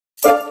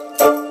Hi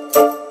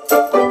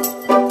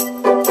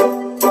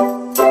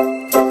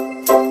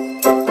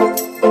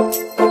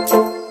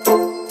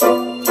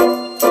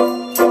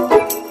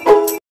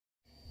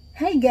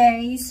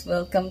guys!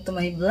 Welcome to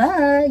my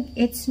vlog!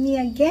 It's me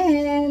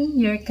again,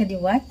 your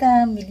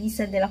kadiwata,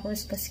 Melissa de la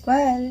Cruz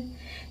Pascual.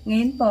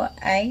 Ngayon po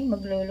ay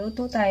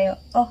magluluto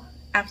tayo. Oh,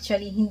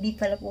 actually, hindi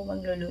pala po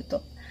magluluto.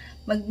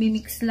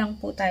 Magmimix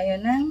lang po tayo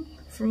ng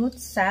fruit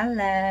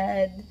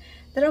salad.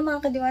 Tara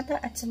mga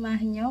kadiwata at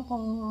samahan niyo ako.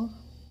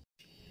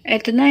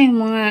 Ito na yung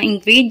mga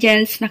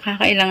ingredients na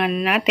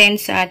kakailangan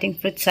natin sa ating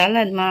fruit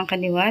salad mga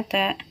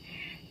kadiwata.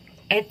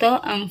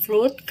 Ito ang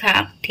fruit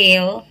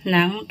cocktail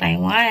ng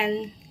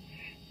Taiwan.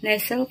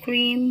 Nestle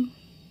cream,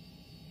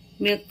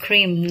 milk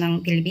cream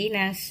ng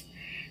Pilipinas,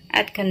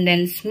 at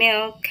condensed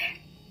milk,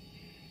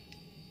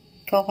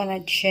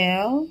 coconut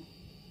shell,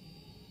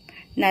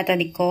 nata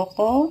de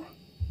coco,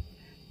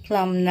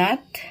 plum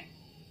nut,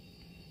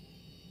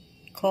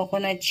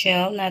 coconut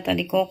shell, nata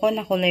de coco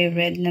na kulay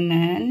red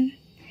naman,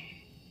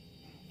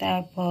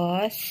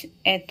 tapos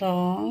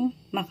etong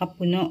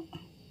makapuno.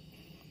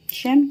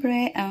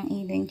 Siyempre, ang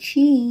Eden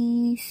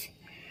cheese.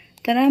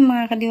 Tara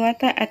mga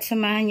kadiwata at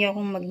samahan niyo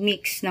akong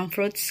mag-mix ng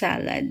fruit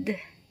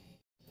salad.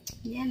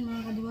 Yan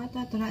mga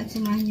kadiwata, tara at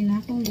samahan niyo na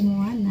akong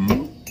gumawa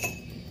ng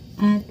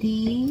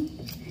ating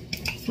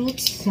fruit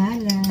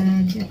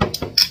salad.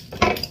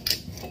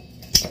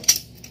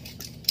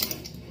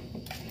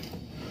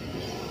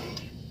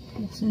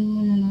 Buksan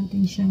muna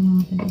natin siya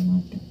mga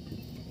kadiwata.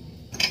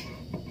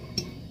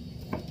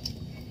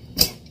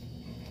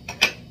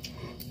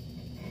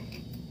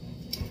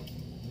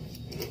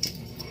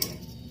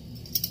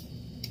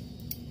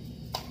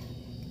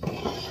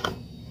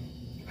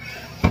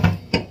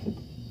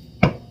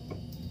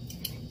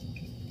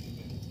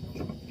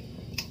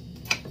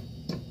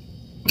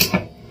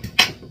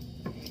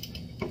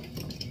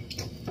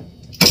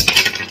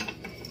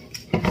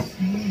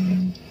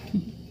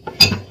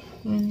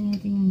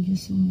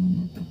 Muna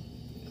na ito.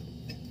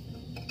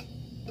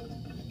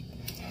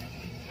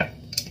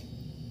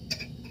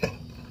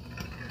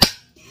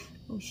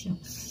 Oh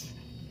shucks.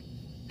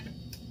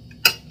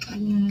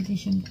 Huwag na natin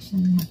siya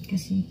buksan lahat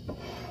kasi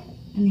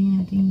ano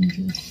natin yung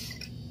juice,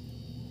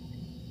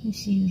 yung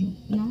syrup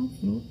ng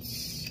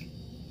fruits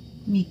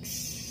mix.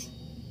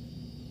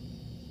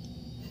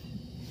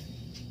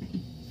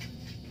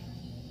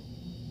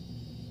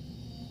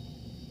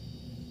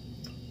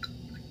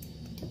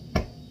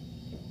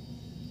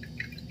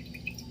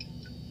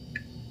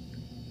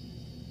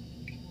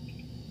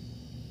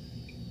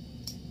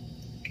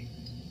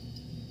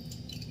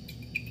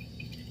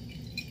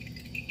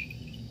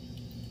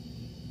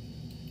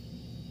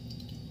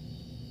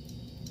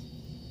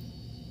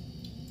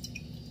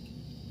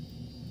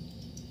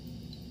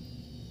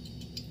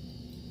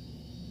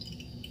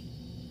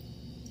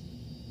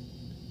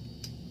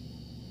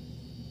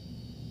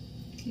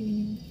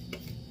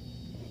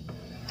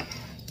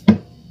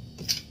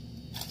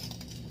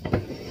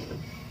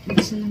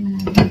 Gusto naman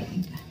natin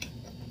ito iba.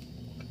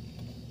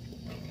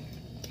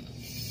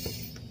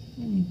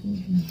 Oh my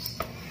goodness.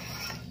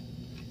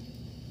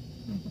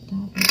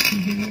 Napatapos.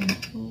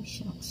 Oh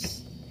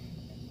shucks.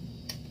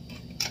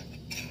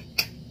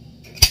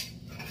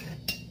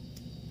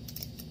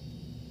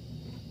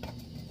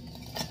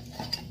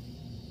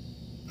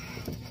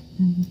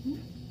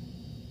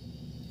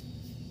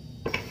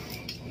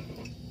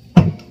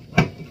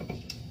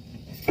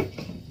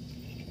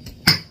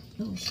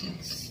 Oh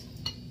shucks.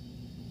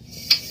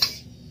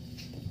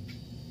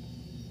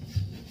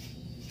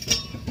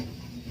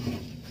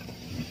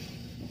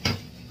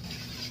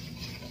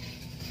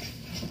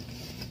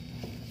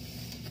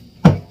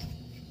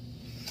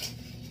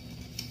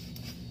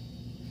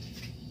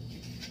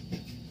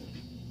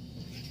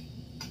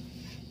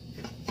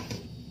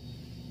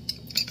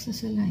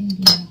 Sasalain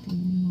din natin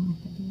yung mga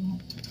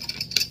kadiwata.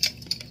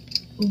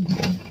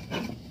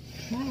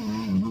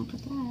 Walang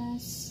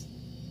katas.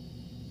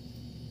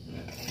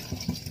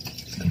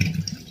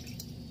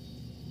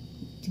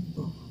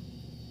 Diba?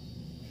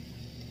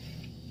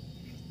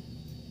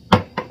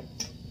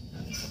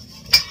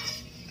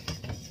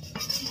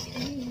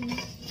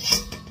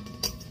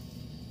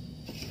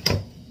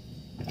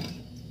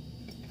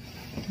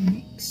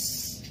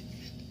 Next.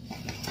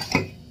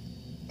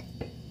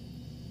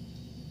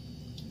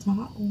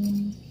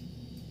 Kaon.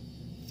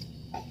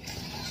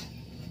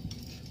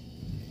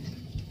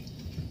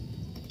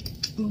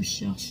 Oh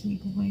shucks,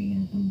 hindi ko kaya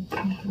itong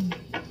buksan ko.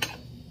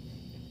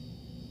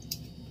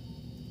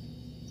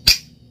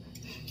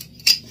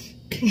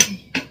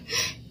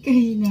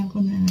 Kahina ako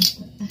na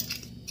ata.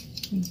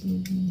 My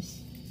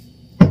goodness.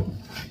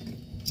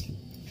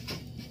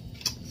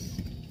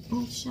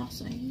 Oh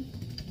shucks, ay.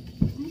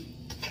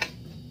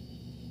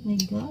 My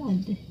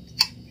God.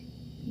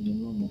 Hindi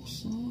mo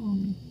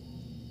buksan.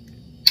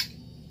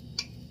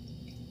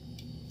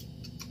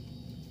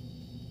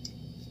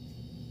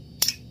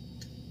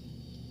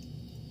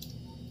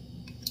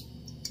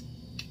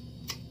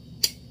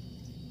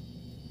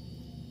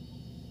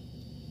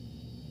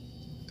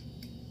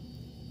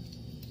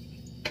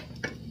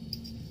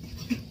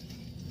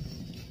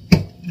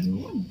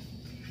 Yun.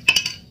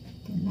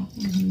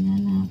 Talaking na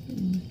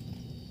natin.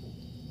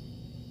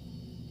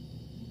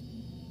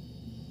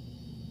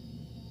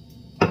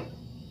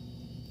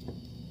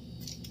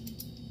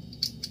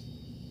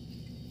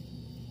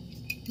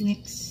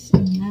 Next,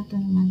 natin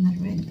naman na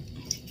red.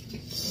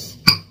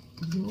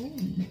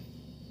 Yun.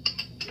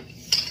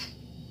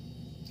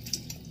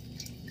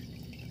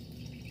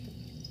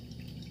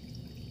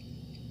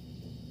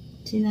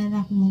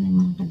 Sinala ko muna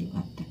mga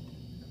kadiwata.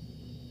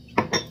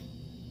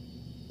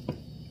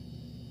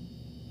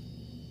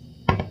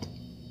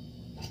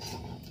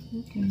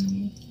 Okay.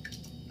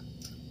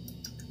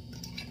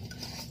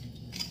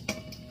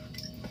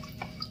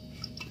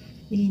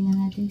 Bigyan na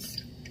natin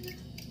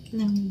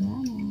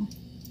langgana.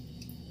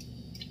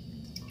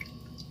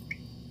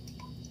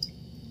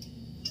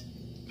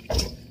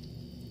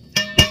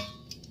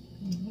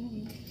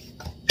 Alright.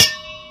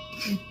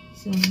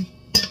 Sorry.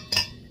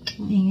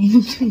 Ang ingay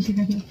ng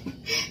langgana.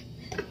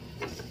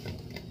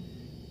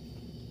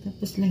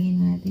 Tapos lagyan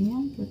natin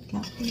yung fruit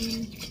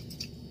cocktail.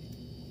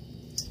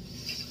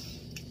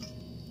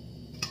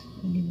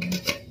 Diba?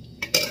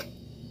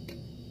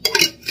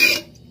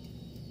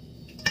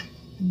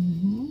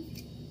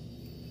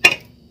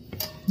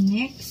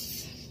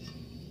 Next.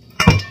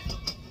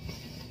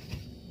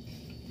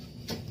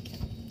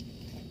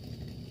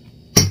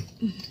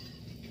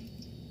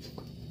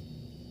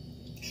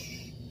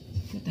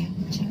 Ito tayong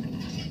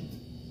kutsara.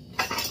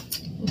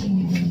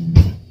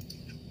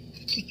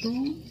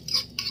 Itong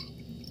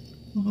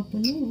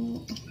makapuno.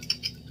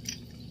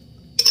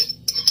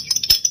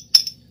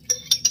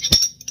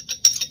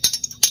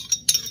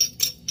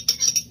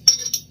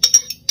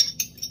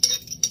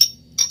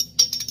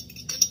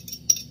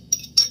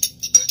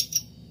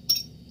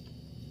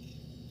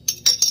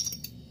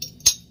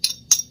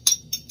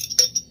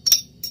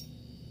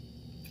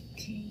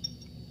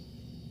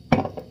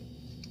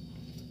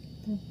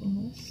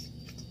 Tapos,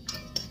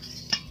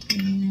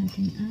 lagyan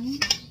natin ang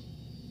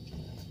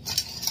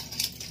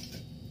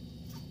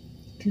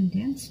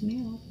condensed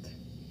milk.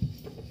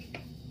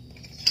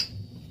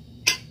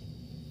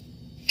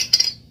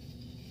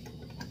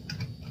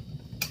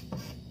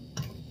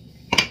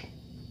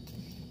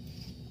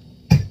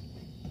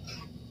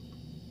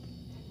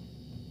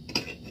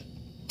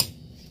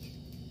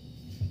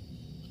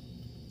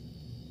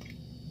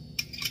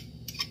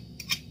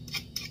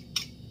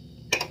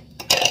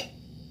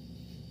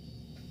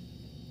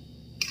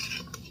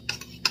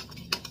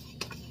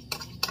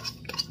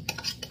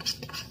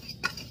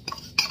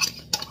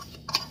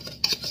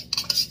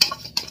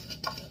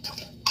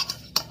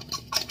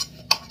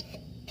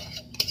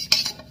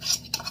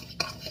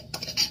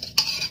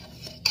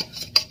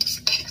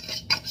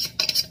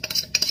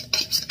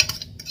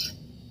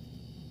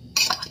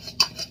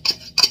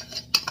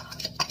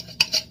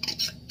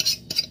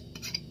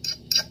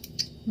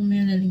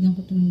 Mamaya lalagyan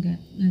ko ito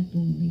ng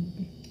tubig.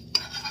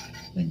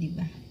 Pwede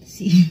ba?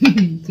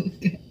 Simunin ko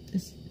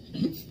gatas.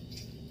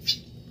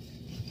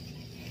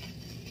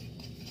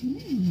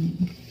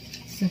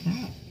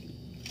 Sarap.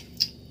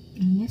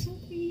 Ang yasang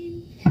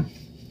cream.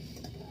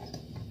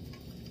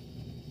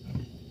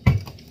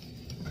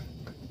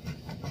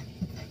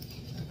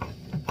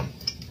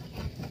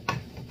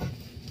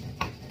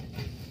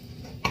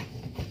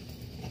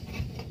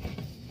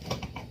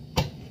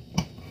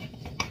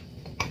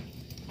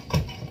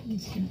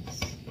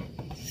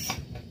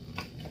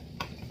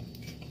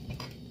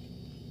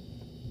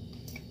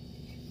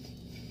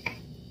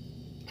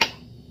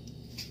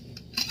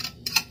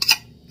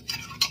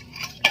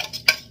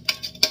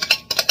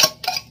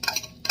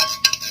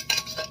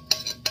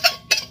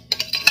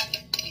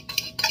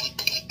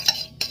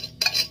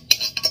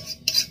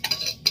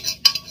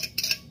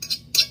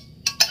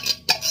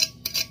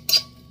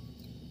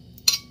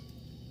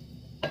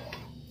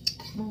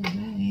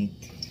 Alright.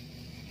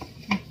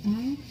 At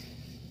ang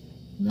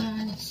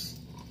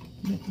last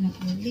but not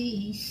the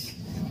least,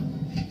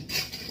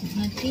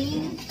 ang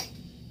ating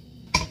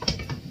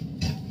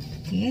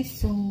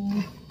queso.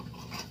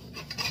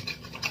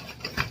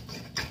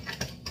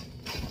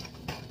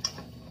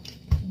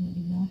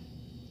 Diba?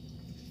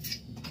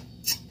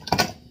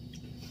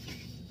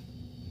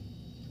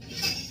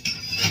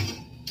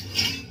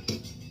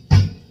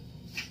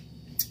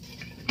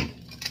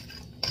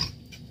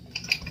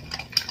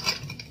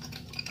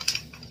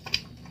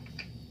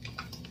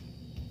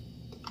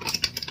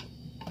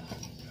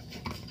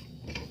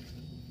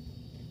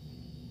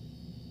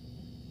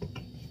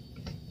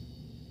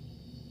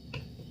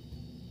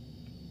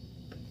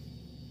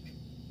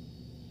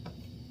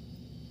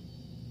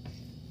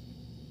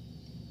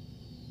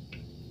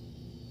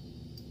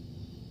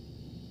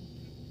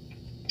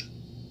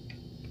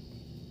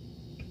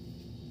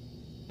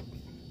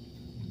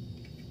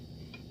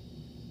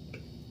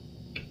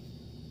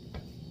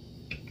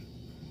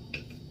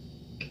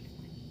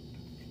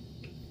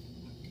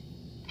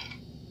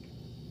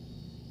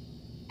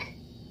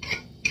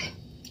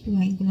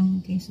 Kumain ko lang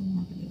ng keso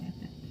mga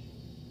kadiwata.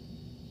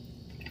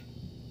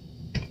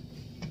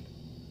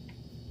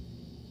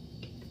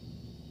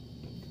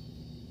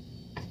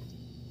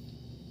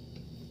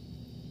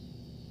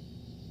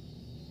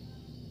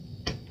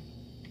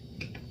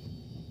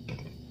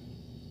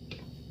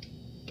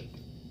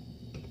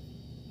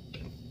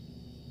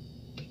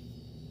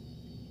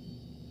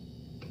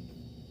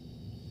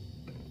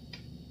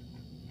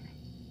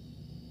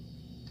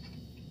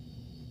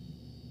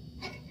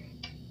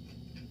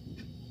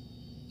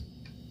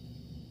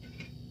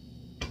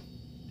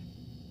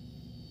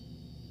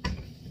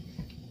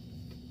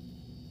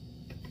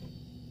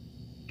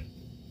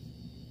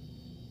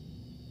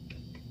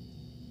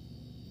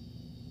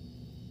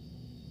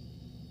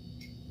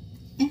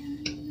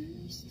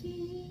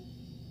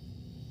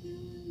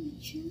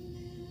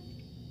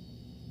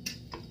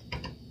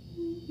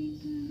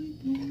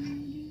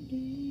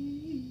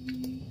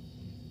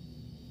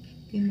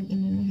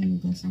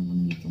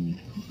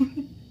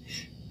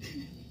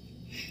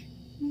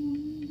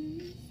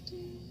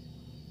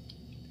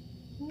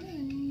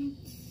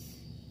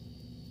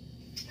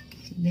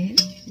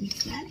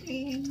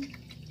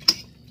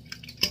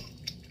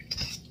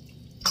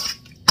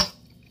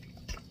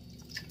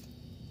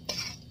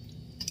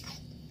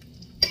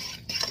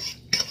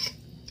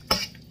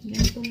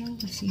 lang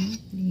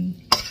kasimple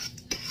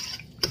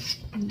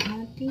ang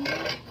ating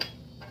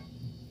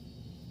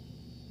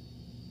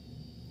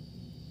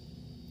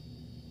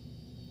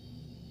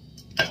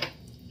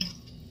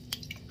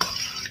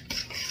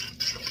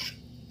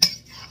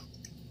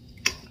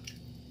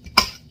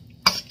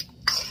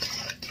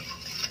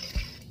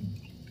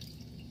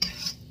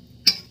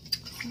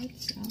fruit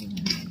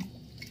salad.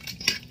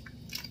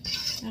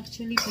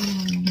 Actually,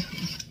 pagawa lang ito.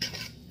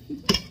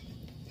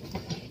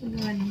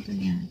 Pagawa lang ito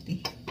ni ate.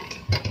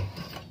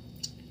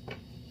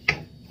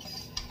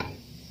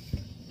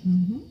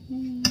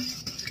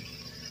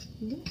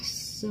 Looks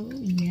so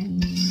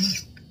yummy.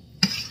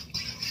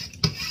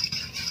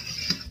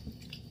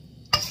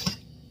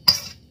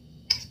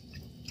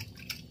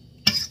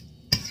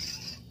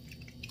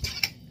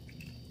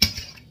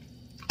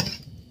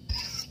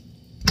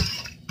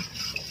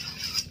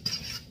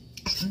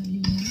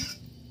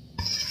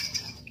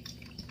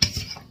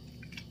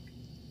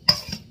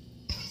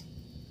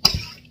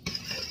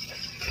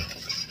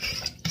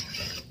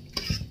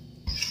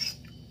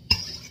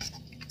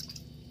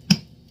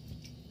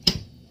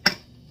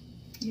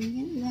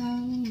 Ganyan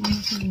lang, mga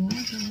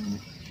kaliwata.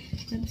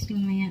 Tapos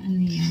mamaya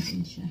ano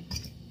natin siya.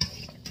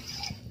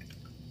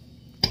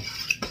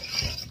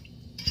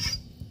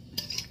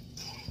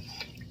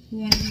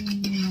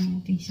 Huwain lang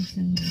natin siya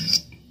sa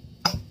loob.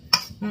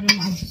 Para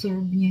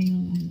ma-absorb niya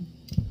yung ano,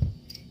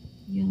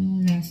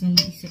 yung lasa ng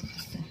isa't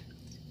isa.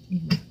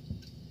 Diba?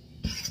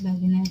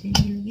 Bago natin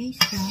ilagay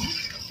sa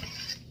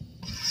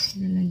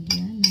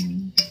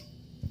lalagyan.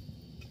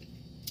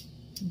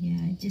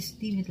 Yeah, just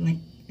leave it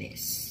like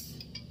this.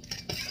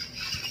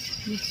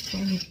 Let's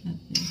call it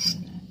natin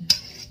para yan.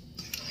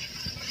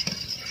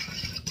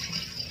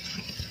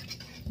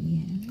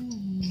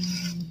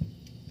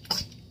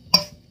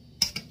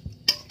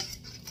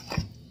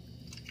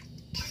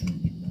 So,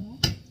 diba?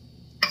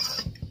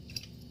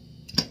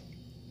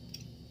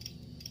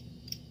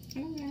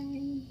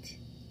 Alright.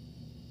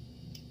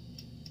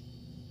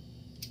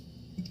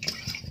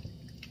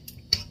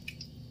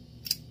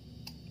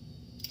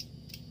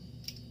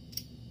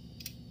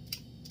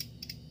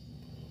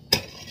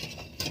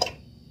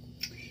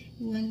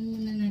 Iwan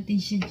muna natin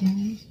siya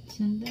dyan.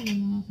 Sandali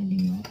mga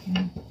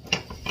kaliwata.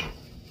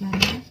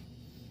 Para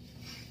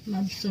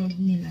ma-absorb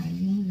nila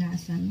yung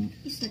lasa ng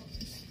isa't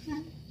isa.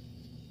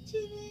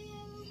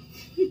 Tcharam!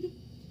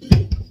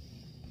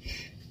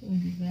 O,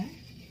 diba?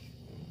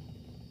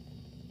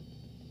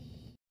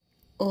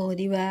 O,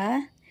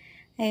 diba?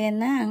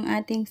 Ayan na ang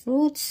ating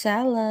fruit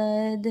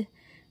salad.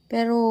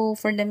 Pero,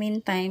 for the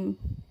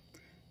meantime,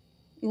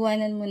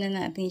 iwanan muna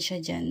natin siya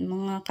dyan.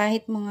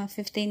 Kahit mga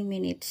 15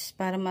 minutes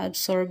para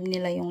ma-absorb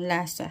nila yung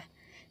lasa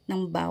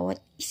ng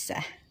bawat isa.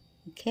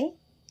 Okay?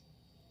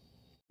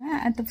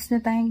 At tapos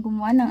na tayong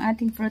gumawa ng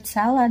ating fruit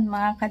salad,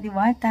 mga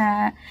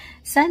kadiwata.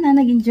 Sana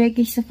nag-enjoy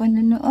kayo sa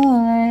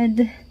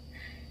panunood.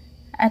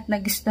 At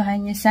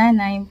nagustuhan niyo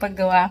sana yung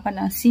paggawa ko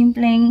ng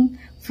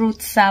simpleng fruit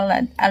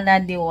salad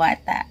ala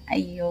diwata.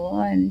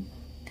 Ayun.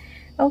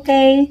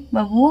 Okay,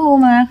 babu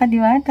mga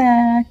kadiwata.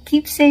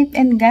 Keep safe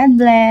and God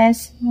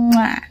bless.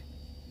 Mwah!